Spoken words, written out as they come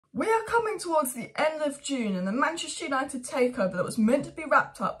We are coming towards the end of June and the Manchester United takeover that was meant to be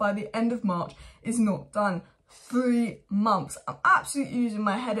wrapped up by the end of March is not done. 3 months. I'm absolutely losing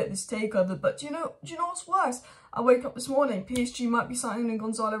my head at this takeover, but do you know what's worse? I wake up this morning, PSG might be signing in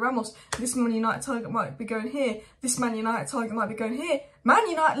Gonzalo Ramos, this Man United target might be going here, this Man United target might be going here, Man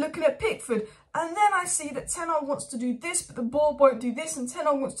United looking at Pickford, and then I see that Ten Hag wants to do this, but the board won't do this, and Ten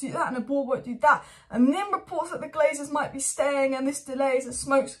Hag wants to do that, and the board won't do that, and then reports that the Glazers might be staying, and this delay is a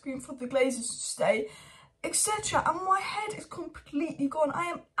smokescreen for the Glazers to stay, etc. And my head is completely gone. I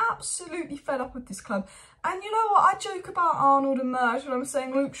am absolutely fed up with this club. And you know what? I joke about Arnold and Merge when I'm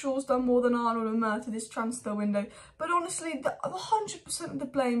saying Luke Shaw's done more than Arnold and Merge to this transfer window. But honestly, the 100% of the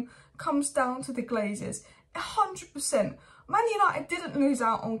blame comes down to the Glazers. 100%. Man United didn't lose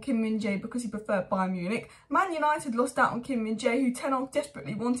out on Kim Min-jae because he preferred Bayern Munich. Man United lost out on Kim Min-jae, who Ten Hag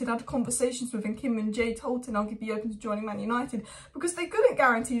desperately wanted, had conversations with, and Kim Min-jae told Ten Hag he'd be open to joining Man United because they couldn't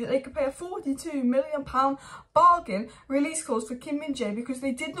guarantee that they could pay a £42 million bargain release clause for Kim Min-jae because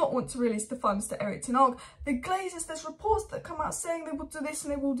they did not want to release the funds to Erik Ten Hag. The Glazers, there's reports that come out saying they will do this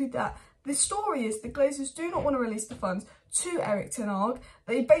and they will do that. The story is the Glazers do not want to release the funds to Erik Ten Hag.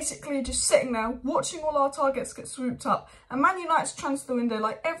 They basically are just sitting there watching all our targets get swooped up. And Man United's transfer window,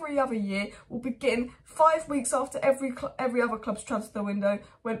 like every other year, will begin 5 weeks after every other club's transfer window,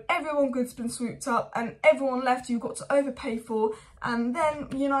 when everyone good's been swooped up and everyone left you've got to overpay for. And then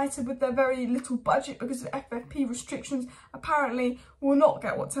United, with their very little budget because of FFP restrictions, apparently will not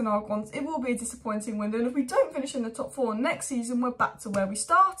get what Ten Hag wants. It will be a disappointing window. And if we don't finish in the top 4 next season, we're back to where we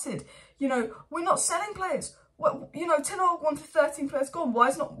started. You know, we're not selling players. Well, you know, Ten Hag wanted 13 players gone. Why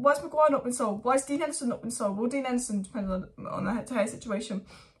has Maguire not been sold? Why has Dean Henderson not been sold? Well, Dean Henderson depends on the head-to-head situation.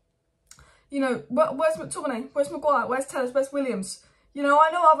 You know, where's McTominay? Where's Maguire? Where's Tellers? Where's Williams? You know,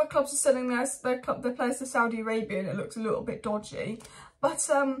 I know other clubs are selling their players to Saudi Arabia and it looks a little bit dodgy. But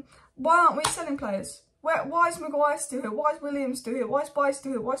why aren't we selling players? Why is Maguire still here? Why is Williams still here? Why is Baye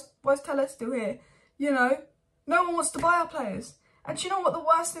still here? Why is Tellers still here? You know, no one wants to buy our players. And do you know what the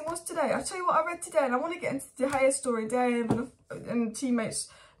worst thing was today? I'll tell you what I read today, and I want to get into De Gea's story, De Gea and teammates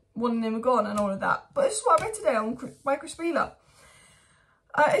wanting him gone and all of that. But this is what I read today by Chris Wheeler.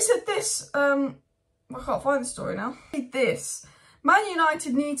 It said this, I can't find the story now. This, Man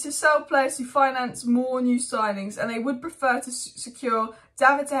United need to sell players to finance more new signings, and they would prefer to secure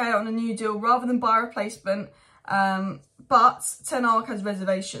David De Gea on a new deal rather than buy a replacement, but Ten Hag has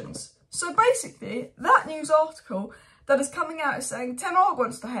reservations. So basically, that news article that is coming out is saying Ten Hag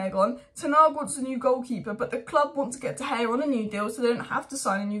wants De Gea on, Ten Hag wants a new goalkeeper, but the club wants to get De Gea on a new deal so they don't have to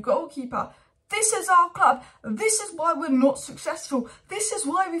sign a new goalkeeper. This is our club. This is why we're not successful. This is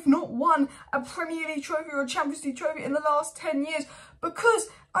why we've not won a Premier League trophy or a Champions League trophy in the last 10 years. Because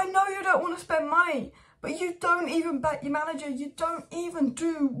I know you don't want to spend money, but you don't even back your manager. You don't even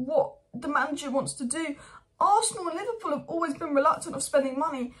do what the manager wants to do. Arsenal and Liverpool have always been reluctant of spending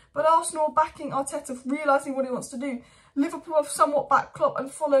money, but Arsenal are backing Arteta, realising what he wants to do. Liverpool have somewhat backed Klopp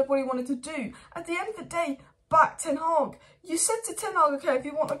and followed what he wanted to do. At the end of the day, back Ten Hag. You said to Ten Hag, okay, if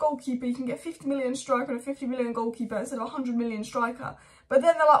you want a goalkeeper, you can get 50 million striker and a 50 million goalkeeper instead of 100 million striker. But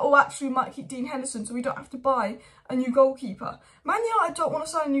then they're like, oh, actually, we might keep Dean Henderson, so we don't have to buy a new goalkeeper. Man United don't want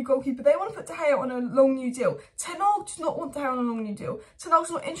to sign a new goalkeeper. They want to put De Gea on a long new deal. Ten Hag does not want De Gea on a long new deal. Ten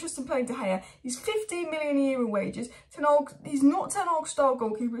Hag's not interested in playing De Gea. He's 15 million a year in wages. Ten Hag, he's not Ten Hag's style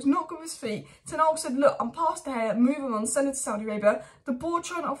goalkeeper. He's not good with his feet. Ten Hag said, look, I'm past De Gea, move him on, send it to Saudi Arabia. The board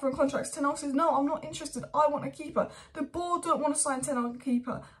trying to offer him contracts. Ten Hag says, no, I'm not interested. I want a keeper. The board don't want to sign Ten Hag a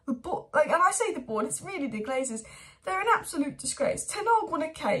keeper. The board, and I say the board, it's really the Glazers. They're an absolute disgrace. Ten Hag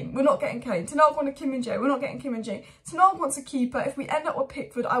wanted Kane. We're not getting Kane. Ten Hag wanted Kim Min-jae. We're not getting Kim Min-jae. Ten Hag wants a keeper. If we end up with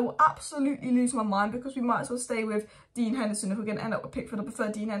Pickford, I will absolutely lose my mind because we might as well stay with Dean Henderson if we're going to end up with Pickford. I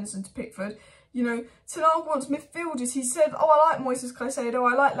prefer Dean Henderson to Pickford. You know, Ten Hag wants midfielders. He said, oh, I like Moises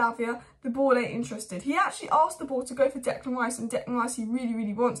Caicedo. I like Lavia. The board ain't interested. He actually asked the board to go for Declan Rice, and Declan Rice he really,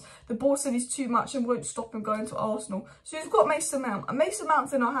 really wants. The board said he's too much and won't stop him going to Arsenal. So we've got Mason Mount, and Mason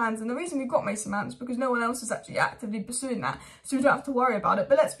Mount's in our hands, and the reason we've got Mason Mount is because no one else is actually actively pursuing that, so we don't have to worry about it.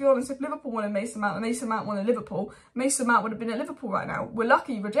 But let's be honest, if Liverpool wanted Mason Mount and Mason Mount wanted Liverpool, Mason Mount would have been at Liverpool right now. We're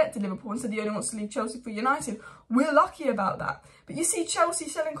lucky he rejected Liverpool and said he only wants to leave Chelsea for United. We're lucky about that. But you see Chelsea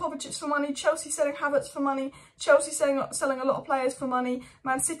selling Kovacic for money, Chelsea selling Havertz for money, Chelsea selling a lot of players for money,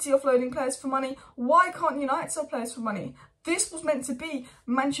 Man City offloading players for money. Why can't United sell players for money? This was meant to be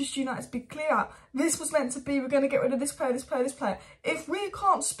Manchester United's big clear out. This was meant to be, we're going to get rid of this player, this player, this player. If we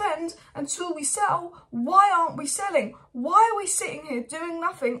can't spend until we sell, why aren't we selling? Why are we sitting here doing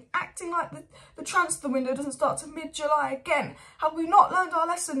nothing, acting like the transfer window doesn't start to mid-July again? Have we not learned our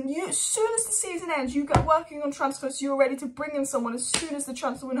lesson? As soon as the season ends, you get working on transfers, so you're ready to bring in someone as soon as the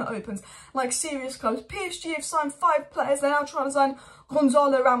transfer window opens. Like serious clubs. PSG have signed 5 players. They're now trying to sign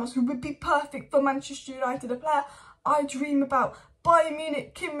Gonzalo Ramos, who would be perfect for Manchester United, a player I dream about. Bayern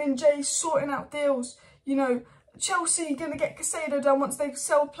Munich, Kim Min-jae sorting out deals. You know, Chelsea going to get Casado done once they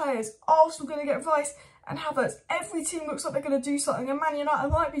sell players. Arsenal going to get Rice and Havertz. Every team looks like they're going to do something. And Man United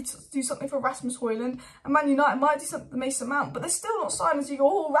might do something for Rasmus Højlund. And Man United might do something for Mason Mount. But they're still not signed. So you go,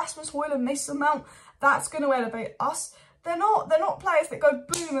 oh, Rasmus Højlund, Mason Mount. That's going to elevate us. They're not players that go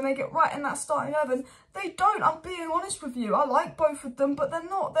boom and they get right in that starting 11. They don't. I'm being honest with you. I like both of them, but they're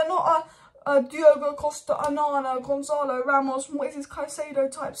not a Diogo Costa, Anana, Gonzalo Ramos, what is his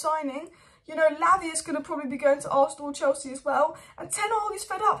Caicedo type signing. You know, Lavia's going to probably be going to Arsenal or Chelsea as well. And Ten Hag is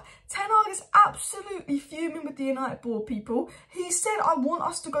fed up. Ten Hag is absolutely fuming with the United board, people. He said, I want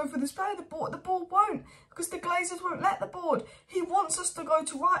us to go for this player. The board won't, because the Glazers won't let the board. He wants us to go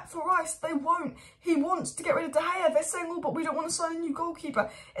for Rice. They won't. He wants to get rid of De Gea. They're saying, oh, but we don't want to sign a new goalkeeper.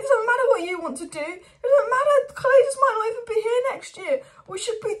 It doesn't matter what you want to do. It doesn't matter. The Glazers might not even be here next year. We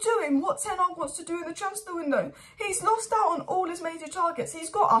should be doing what Ten Hag wants to do in the transfer window. He's lost out on all his major targets. He's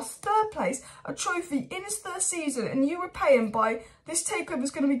got us 3rd place, a trophy in his 3rd season, and you repay him by this takeover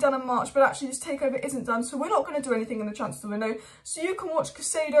is going to be done in March, but actually this takeover isn't done, so we're not going to do anything in the transfer window. So you can watch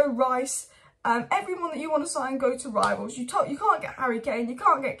Casado, Rice, everyone that you want to sign go to rivals. You can't get Harry Kane, you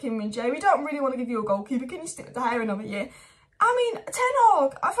can't get Kim Min-jae. We don't really want to give you a goalkeeper. Can you stick with De Gea another year? I mean, Ten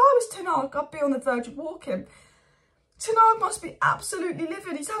Hag, if I was Ten Hag, I'd be on the verge of walking. Ten Hag must be absolutely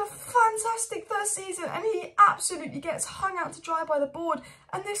livid. He's had a fantastic 1st season and he absolutely gets hung out to dry by the board.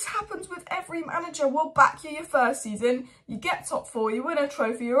 And this happens with every manager. We'll back you your 1st season. You get top 4, you win a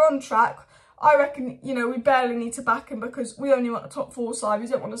trophy, you're on track. I reckon, you know, we barely need to back him because we only want a top 4 side. We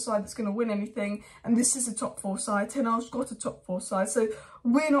don't want a side that's going to win anything. And this is a top 4 side. Ten Hag's got a top 4 side. So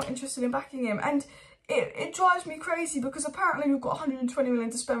we're not interested in backing him. And it drives me crazy because apparently we've got 120 million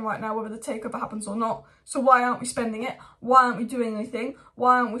to spend right now, whether the takeover happens or not. So why aren't we spending it? Why aren't we doing anything?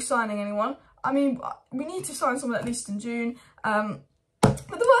 Why aren't we signing anyone? I mean, we need to sign someone at least in June. But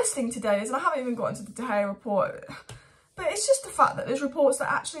the worst thing today is, and I haven't even got into the De Gea report, but it's just the fact that there's reports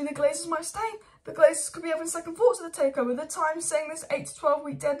that actually the Glazers might stay. The Glazers could be having second thoughts of the takeover. The Times saying this 8 to 12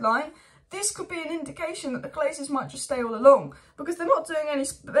 week deadline. This could be an indication that the Glazers might just stay all along because they're not doing any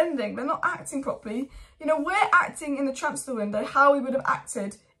spending. They're not acting properly. You know, we're acting in the transfer window how we would have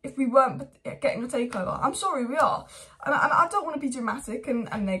acted if we weren't getting a takeover. I'm sorry, we are. And I don't want to be dramatic and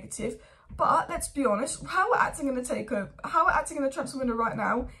negative, but let's be honest. How we're acting in the takeover, how we're acting in the transfer window right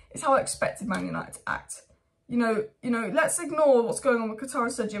now is how I expected Man United to act. You know, let's ignore what's going on with Qatar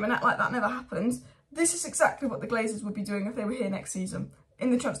and Sergio and act like that never happened. This is exactly what the Glazers would be doing if they were here next season. In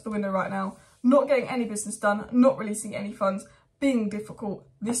the transfer window right now, not getting any business done, not releasing any funds, being difficult,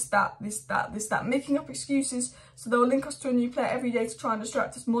 this, that, making up excuses so they'll link us to a new player every day to try and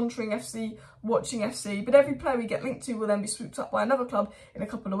distract us, monitoring FC, watching FC, but every player we get linked to will then be swooped up by another club in a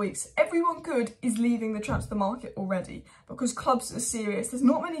couple of weeks. Everyone good is leaving the transfer market already because clubs are serious. There's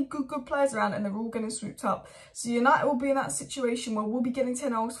not many good players around and they're all getting swooped up. So United will be in that situation where we'll be getting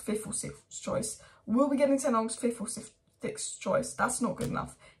Ten Hag's 5th or 6th choice. We'll be getting Ten Hag's 5th or 6th choice. That's not good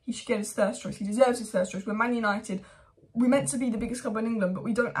enough. He should get his 1st choice. He deserves his 1st choice. We're Man United. We're meant to be the biggest club in England, but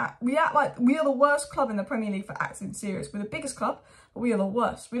we don't act. We act like we are the worst club in the Premier League for acting serious. We're the biggest club, but we are the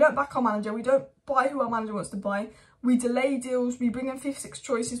worst. We don't back our manager. We don't buy who our manager wants to buy. We delay deals. We bring in 5th, 6th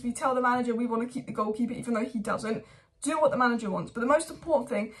choices. We tell the manager we want to keep the goalkeeper, even though he doesn't. Do what the manager wants. But the most important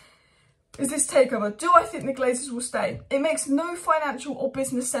thing is this takeover. Do I think the Glazers will stay? It makes no financial or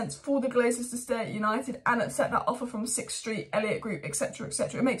business sense for the Glazers to stay at United and accept that offer from 6th Street, Elliott Group, etc,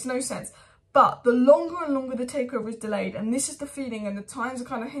 etc. It makes no sense. But the longer and longer the takeover is delayed, and this is the feeling, and the Times are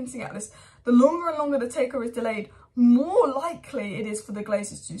kind of hinting at this, the longer and longer the takeover is delayed, more likely it is for the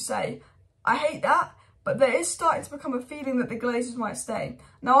Glazers to say, I hate that, but there is starting to become a feeling that the Glazers might stay.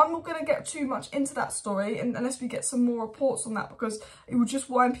 Now, I'm not going to get too much into that story unless we get some more reports on that, because it will just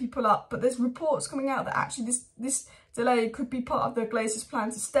wind people up. But there's reports coming out that actually this delay could be part of the Glazers'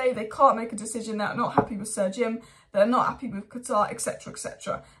 plan to stay. They can't make a decision. They're not happy with Sir Jim. They're not happy with Qatar, etc,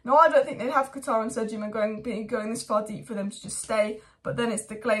 etc. Now, I don't think they'd have Qatar and Sir Jim and going this far deep for them to just stay. But then it's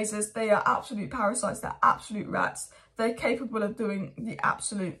the Glazers. They are absolute parasites. They're absolute rats. They're capable of doing the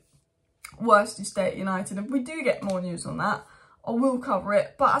absolute worst to stay at United. If we do get more news on that, I will cover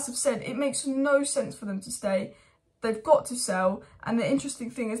it. But as I've said, it makes no sense for them to stay. they've got to sell, and the interesting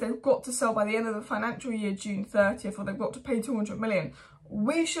thing is they've got to sell by the end of the financial year, June 30th, or they've got to pay 200 million.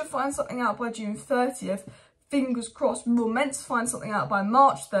 We should find something out by June 30th. Fingers crossed. We were meant to find something out by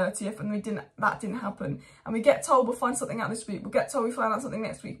March 30th, and that didn't happen. And we get told we'll find something out this week. We'll get told we find out something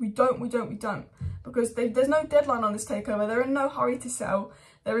next week. We don't. Because there's no deadline on this takeover. They're in no hurry to sell.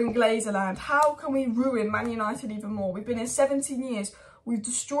 They're in Glazer land. How can we ruin Man United even more? We've been here 17 years. We've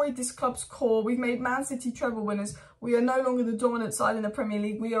destroyed this club's core. We've made Man City treble winners. We are no longer the dominant side in the Premier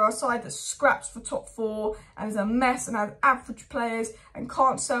League. We are a side that scraps for top 4 and is a mess and has average players and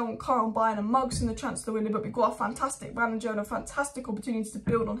can't sell and can't buy and are mugs in the transfer window. But we've got a fantastic manager and a fantastic opportunity to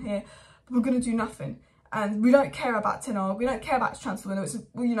build on here. But we're going to do nothing. And we don't care about Ten Hag. We don't care about his transfer window. It's,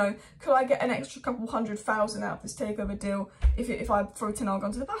 you know, could I get an extra couple 100,000 out of this takeover deal if I throw Ten Hag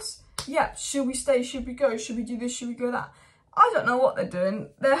onto the bus? Yeah. Should we stay? Should we go? Should we do this? Should we go that? I don't know what they're doing.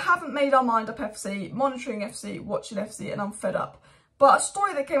 They haven't made our mind up FC, monitoring FC, watching FC, and I'm fed up. But a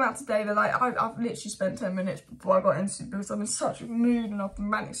story that came out today that I've literally spent 10 minutes before I got into it because I'm in such a mood and I've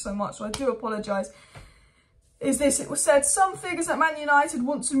been ranting so much, so I do apologise. Is this, it was said, some figures at Man United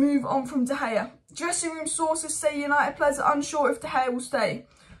want to move on from De Gea. Dressing room sources say United players are unsure if De Gea will stay.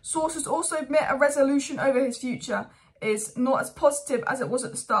 Sources also admit a resolution over his future is not as positive as it was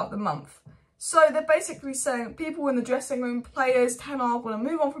at the start of the month. So they're basically saying people in the dressing room, players, Ten Hag want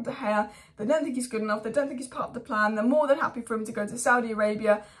to move on from De Gea. They don't think he's good enough. They don't think he's part of the plan. They're more than happy for him to go to Saudi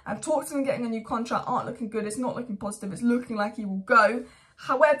Arabia and talk to them getting a new contract. Aren't looking good. It's not looking positive. It's looking like he will go.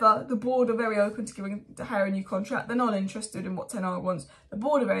 However, the board are very open to giving De Gea a new contract. They're not interested in what Ten Hag wants. The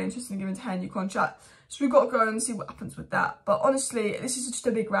board are very interested in giving De Gea a new contract. So we've got to go and see what happens with that. But honestly, this is just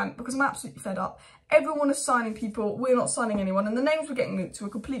a big rant because I'm absolutely fed up. Everyone is signing people. We're not signing anyone. And the names we're getting linked to are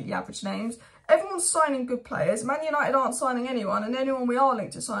completely average names. Everyone's signing good players. Man United aren't signing anyone. And anyone we are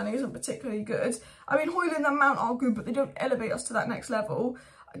linked to signing isn't particularly good. I mean, Højlund and Mount are good, but they don't elevate us to that next level.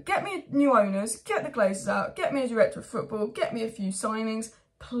 Get me new owners. Get the Glazers out. Get me a director of football. Get me a few signings.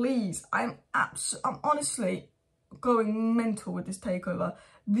 Please. I'm honestly going mental with this takeover.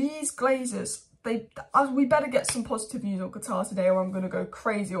 These Glazers... we better get some positive news on Qatar today or I'm going to go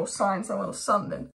crazy or sign someone or something.